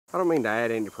I don't mean to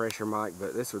add any pressure, Mike,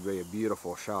 but this would be a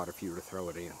beautiful shot if you were to throw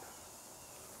it in.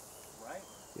 Right?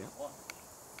 Yeah. What?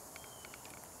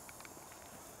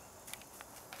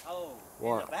 Oh,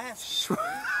 what? In the basket.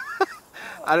 Oh.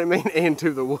 I didn't mean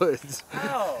into the woods.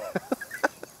 Oh.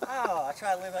 Oh, I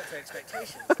try to live up to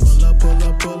expectations. Pull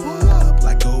up,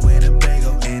 like a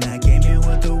Winnebago. And I came in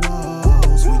with the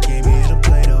walls. We came here to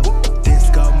play though.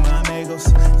 Disco my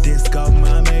amigos, disco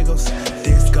my amigos,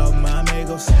 disco my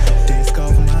amigos,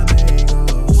 disco my amigos.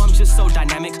 Oh, I'm just so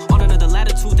dynamic. On another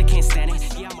latitude, they can't stand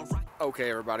it. Yeah, I'm a rock.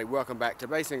 Okay, everybody, welcome back to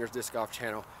Baysinger's Disc Golf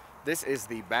Channel. This is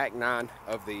the back nine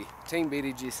of the Team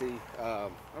BDGC. I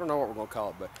don't know what we're going to call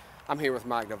it, but I'm here with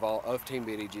Mike DeVault of Team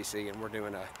BDGC, and we're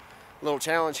doing a little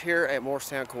challenge here at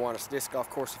Morristown, Kiwanis Disc Golf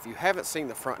Course. If you haven't seen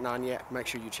the front nine yet, make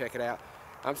sure you check it out.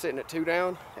 I'm sitting at 2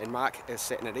 down, and Mike is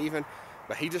sitting at even,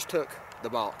 but he just took the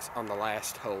box on the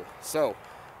last hole. So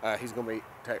he's going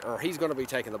to be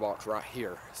taking the box right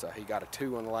here. So he got a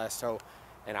 2 on the last hole,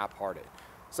 and I parred it.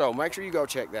 So make sure you go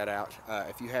check that out.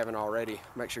 If you haven't already,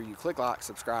 make sure you click like,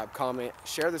 subscribe, comment,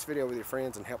 share this video with your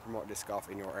friends, and help promote disc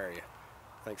golf in your area.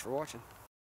 Thanks for watching.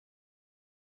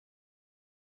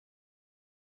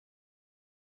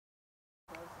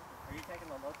 Are you taking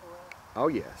the local route? Oh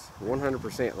yes,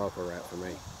 100% local route for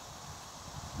me.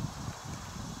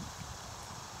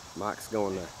 Mike's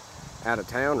going the out of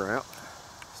town route,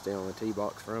 still on the tee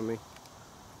box from me.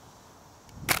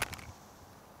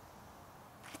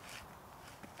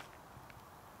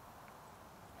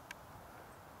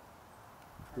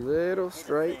 Little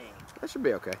straight, that should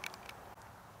be okay.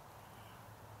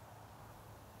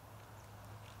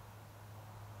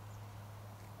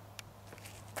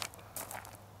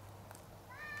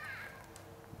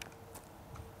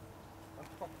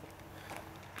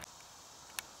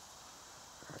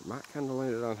 Mike kind of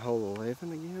landed on hole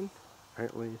 11 again.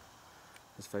 Apparently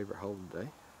his favorite hole today.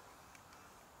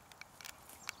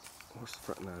 What's the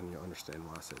front nine? You'll understand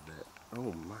why I said that.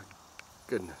 Oh my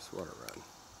goodness, what a run.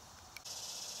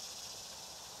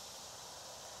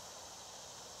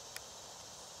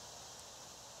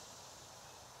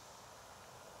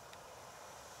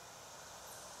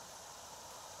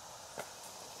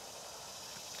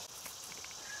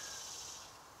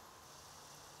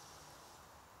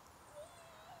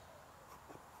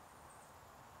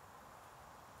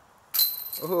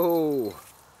 Oh,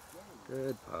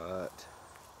 good putt.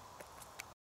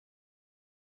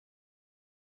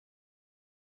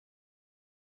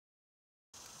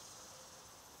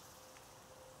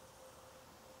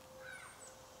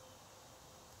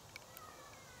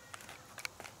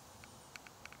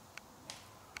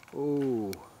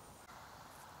 Oh.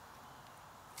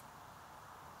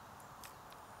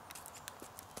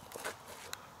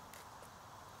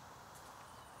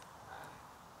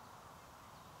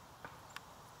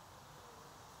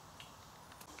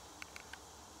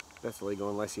 That's illegal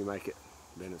unless you make it,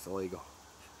 then it's illegal.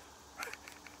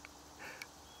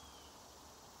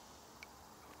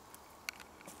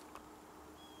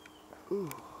 Ooh.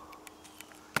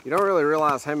 You don't really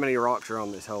realize how many rocks are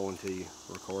on this hole until you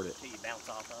record it. Until you bounce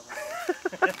off of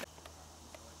it.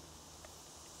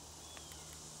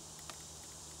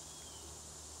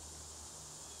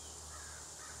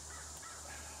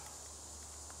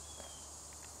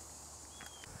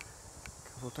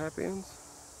 Couple tap ins.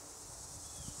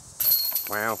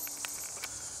 Wow.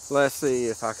 Let's see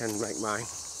if I can make mine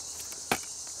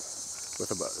with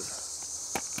a buzz.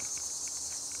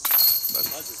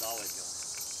 Buzz is always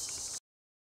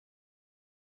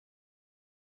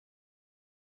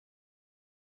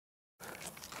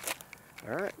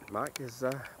All right, Mike is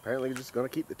apparently just going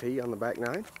to keep the tee on the back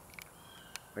nine.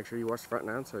 Make sure you watch the front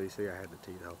nine so you see I had the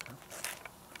tee the whole time.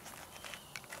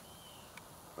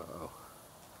 Uh-oh.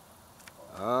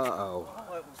 Uh-oh.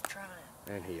 Oh, it was trying.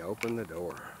 And he opened the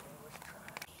door.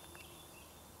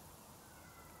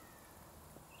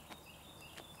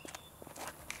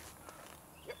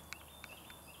 Yep.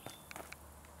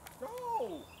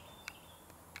 No!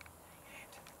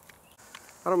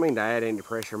 I don't mean to add any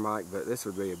pressure, Mike, but this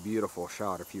would be a beautiful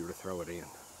shot if you were to throw it in.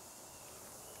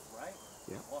 Right?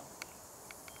 Yeah. What?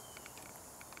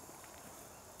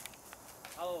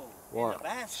 Oh, what? In the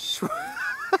basket.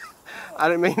 I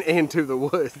didn't mean into the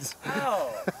woods.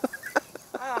 Oh.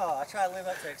 Oh, I try to live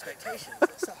up to expectations.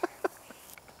 Sorry.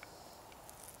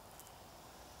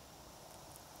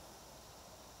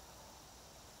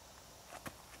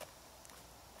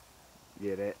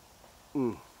 Get it?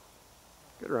 Good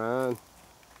run.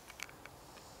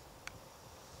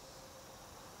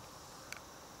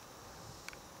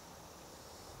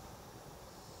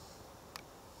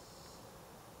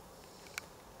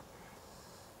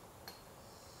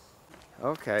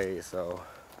 Okay, so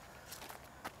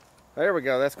There we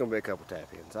go. That's going to be a couple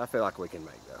tap-ins. I feel like we can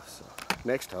make those. So,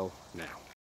 next hole now.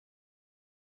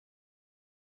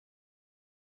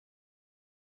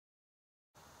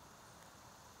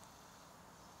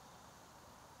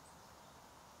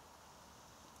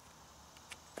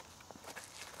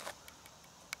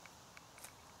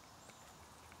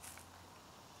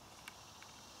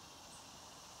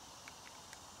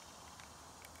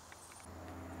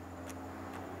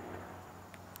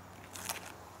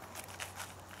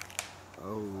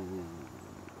 Oh.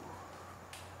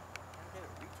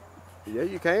 Yeah,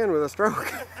 you can with a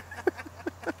stroke.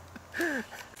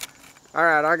 All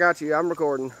right, I got you. I'm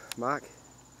recording. Mike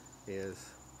is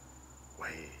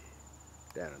way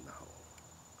down in the hole.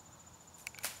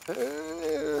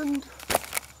 And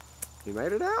he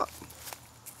made it out.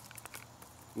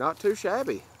 Not too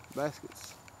shabby.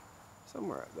 Baskets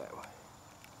somewhere up that way.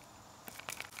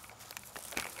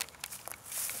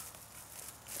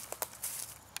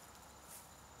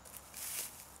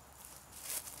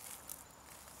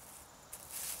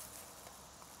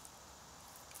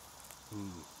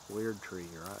 Weird tree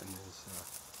right in his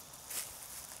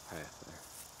path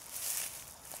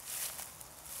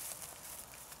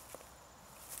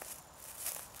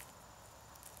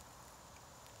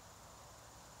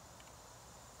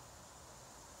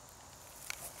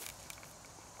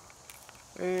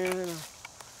there. And I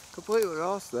completely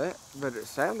lost that, but it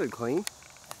sounded clean.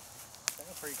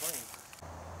 Sounds pretty clean.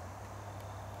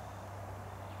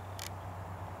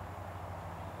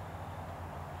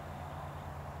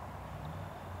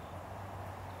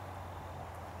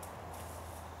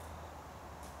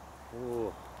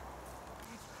 Ooh.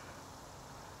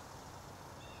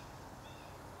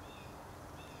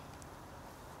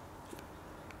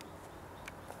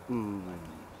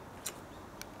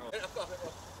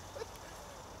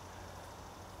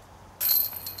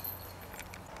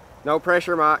 No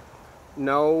pressure, Mike.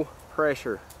 No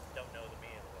pressure. Don't know the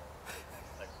man though.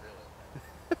 Like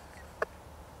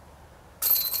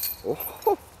really.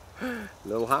 Oh, a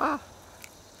little high.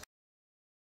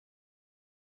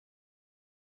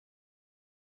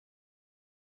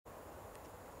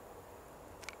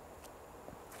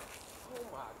 Oh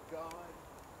my God.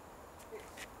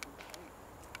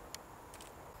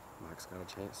 Mike's got a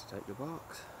chance to take the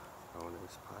box on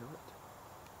his pilot.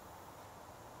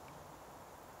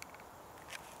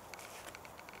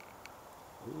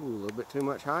 Ooh, a little bit too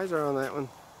much hyzer on that one.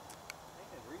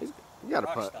 You got a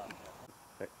putt.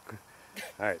 All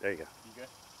right, there you go. You good?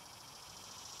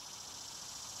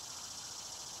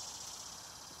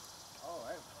 Oh,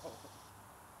 that was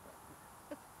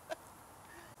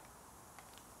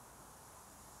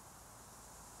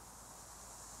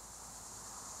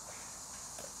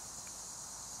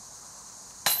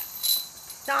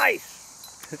nice.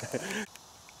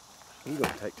 He's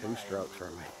gonna take 2 strokes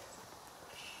from me.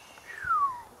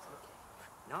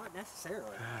 Not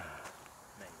necessarily.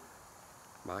 Maybe.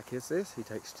 Mike hits this, he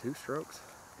takes 2 strokes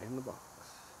in the box.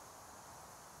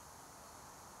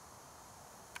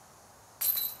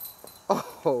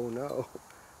 Oh no.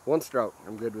 1 stroke,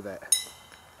 I'm good with that.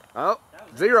 Oh,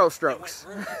 0 strokes.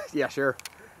 Yeah, sure.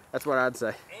 That's what I'd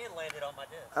say. And landed on my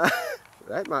disc.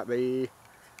 That might be,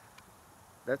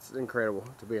 that's incredible,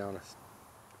 to be honest.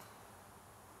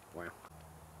 Wow.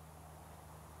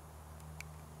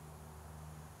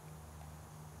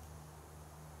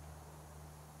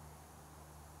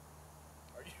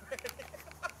 Are you ready?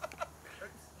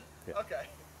 Yeah. Okay,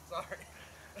 sorry.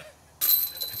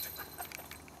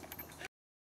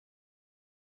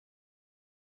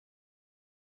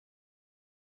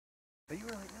 But you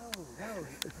were like, no,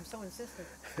 I'm so insistent.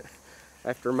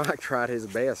 After Mike tried his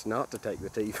best not to take the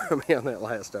tee from me on that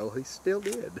last hole, he still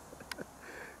did.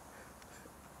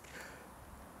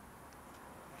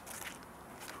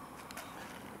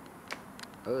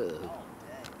 Ugh.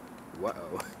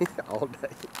 Whoa. All day.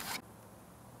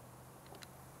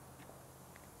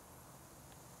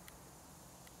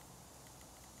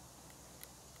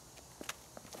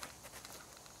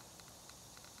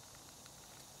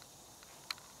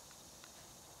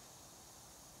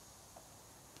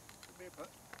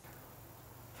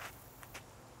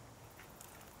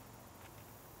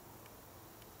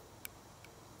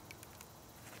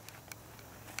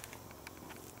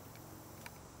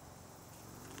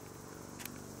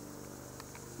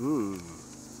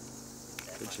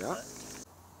 Good shot.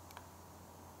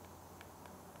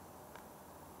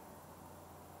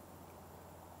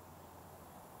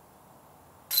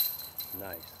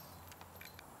 Nice.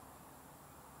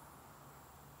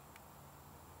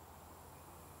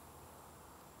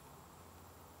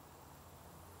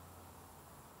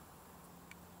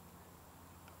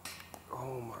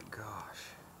 Oh my gosh.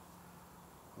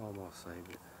 Almost saved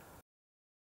it.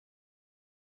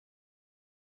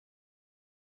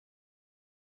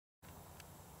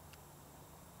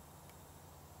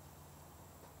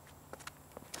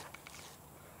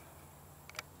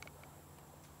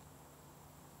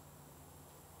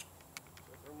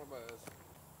 buzz.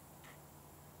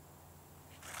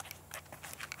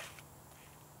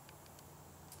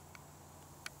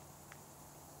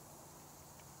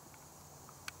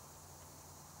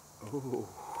 Ooh.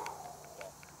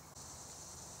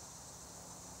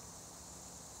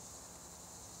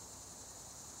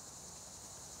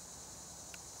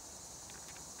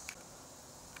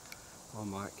 Well,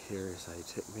 Mike here is a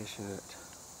technician at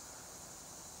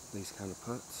these kind of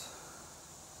putts.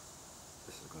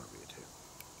 This is going to be a 2.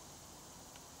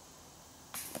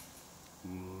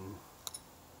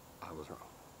 I was wrong.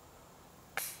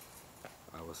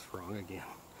 I was wrong again.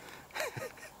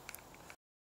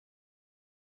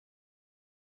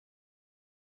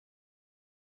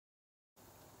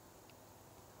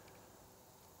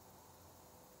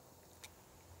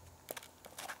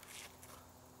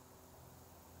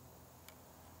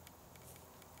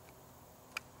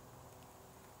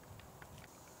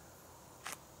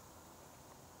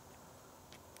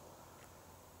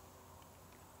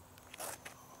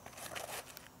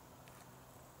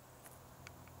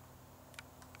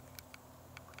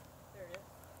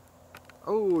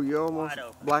 Oh, you almost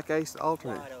black ace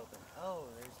alternate. Wide open. Oh,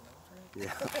 there's an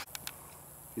alternate? Yeah.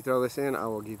 If you throw this in, I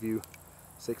will give you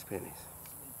 6 pennies.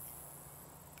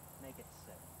 Make it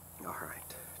 7. All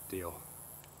right, deal.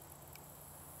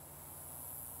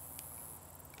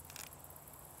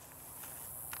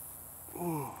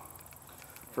 Ooh.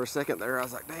 For a second there, I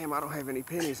was like, damn, I don't have any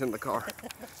pennies in the car.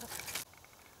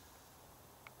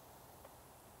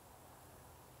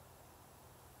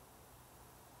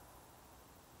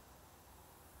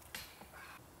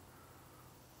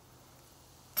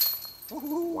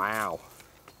 Wow.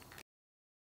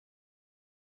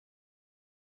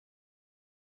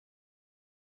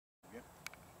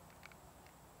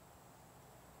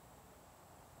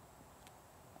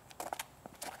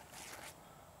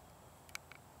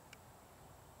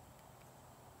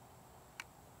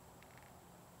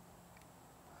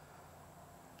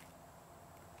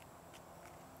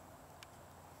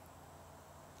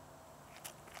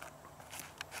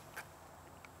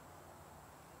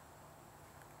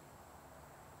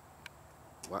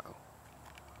 Wow.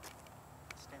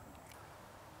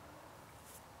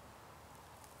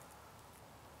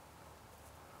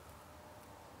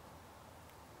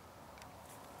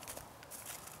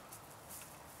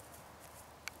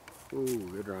 Ooh,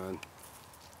 good run.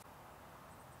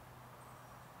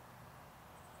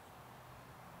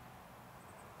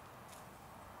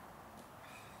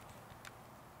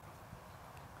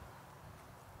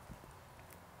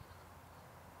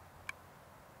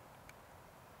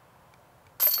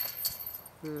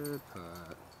 Good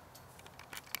putt.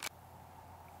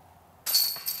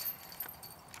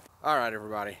 All right,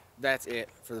 everybody, that's it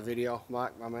for the video.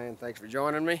 Mike, my man, thanks for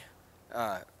joining me.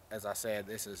 As I said,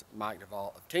 this is Mike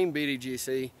DeVault of Team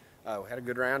BDGC. We had a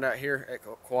good round out here.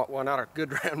 Well, not a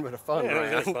good round, but a fun round.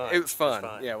 It was fun. It was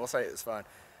fun. Yeah, we'll say it was fun.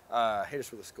 Hit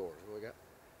us with the scores. What we got?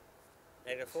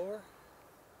 -4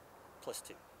 +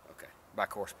 2. Okay, by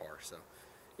course par. So,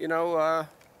 you know,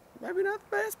 maybe not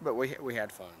the best, but we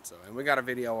had fun. So, and we got a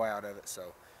video out of it.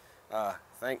 So,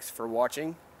 thanks for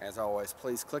watching. As always,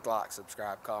 please click like,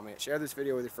 subscribe, comment, share this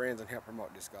video with your friends, and help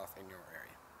promote disc golf in your area.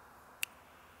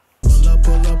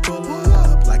 Pull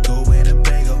up like a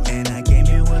Winnebago, and I came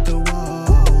in with the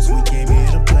walls. We came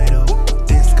here to play though.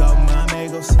 Disco my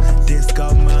amigos,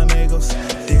 disco my amigos,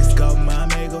 disco my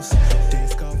amigos,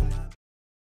 disco my.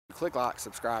 Click like,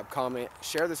 subscribe, comment,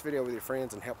 share this video with your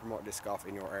friends, and help promote disc golf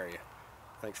in your area.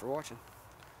 Thanks for watching.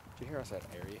 Did you hear I said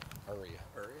area?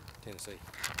 Tennessee.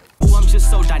 Ooh, I'm just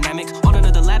so dynamic, on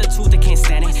another latitude, they can't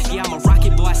stand it. Yeah, I'm a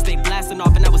rocket boy, I stay blasting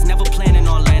off, and I was never planning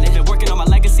on landing. Been working on my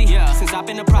legacy, since I've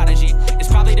been a prodigy. It's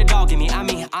probably the dog in me, I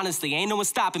mean, honestly, ain't no one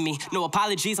stopping me. No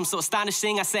apologies, I'm so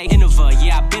astonishing, I say Innova,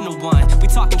 yeah, I've been the one. We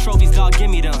talking trophies, dog, give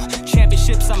me them.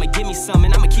 Championships, I'ma give me some,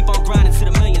 and I'm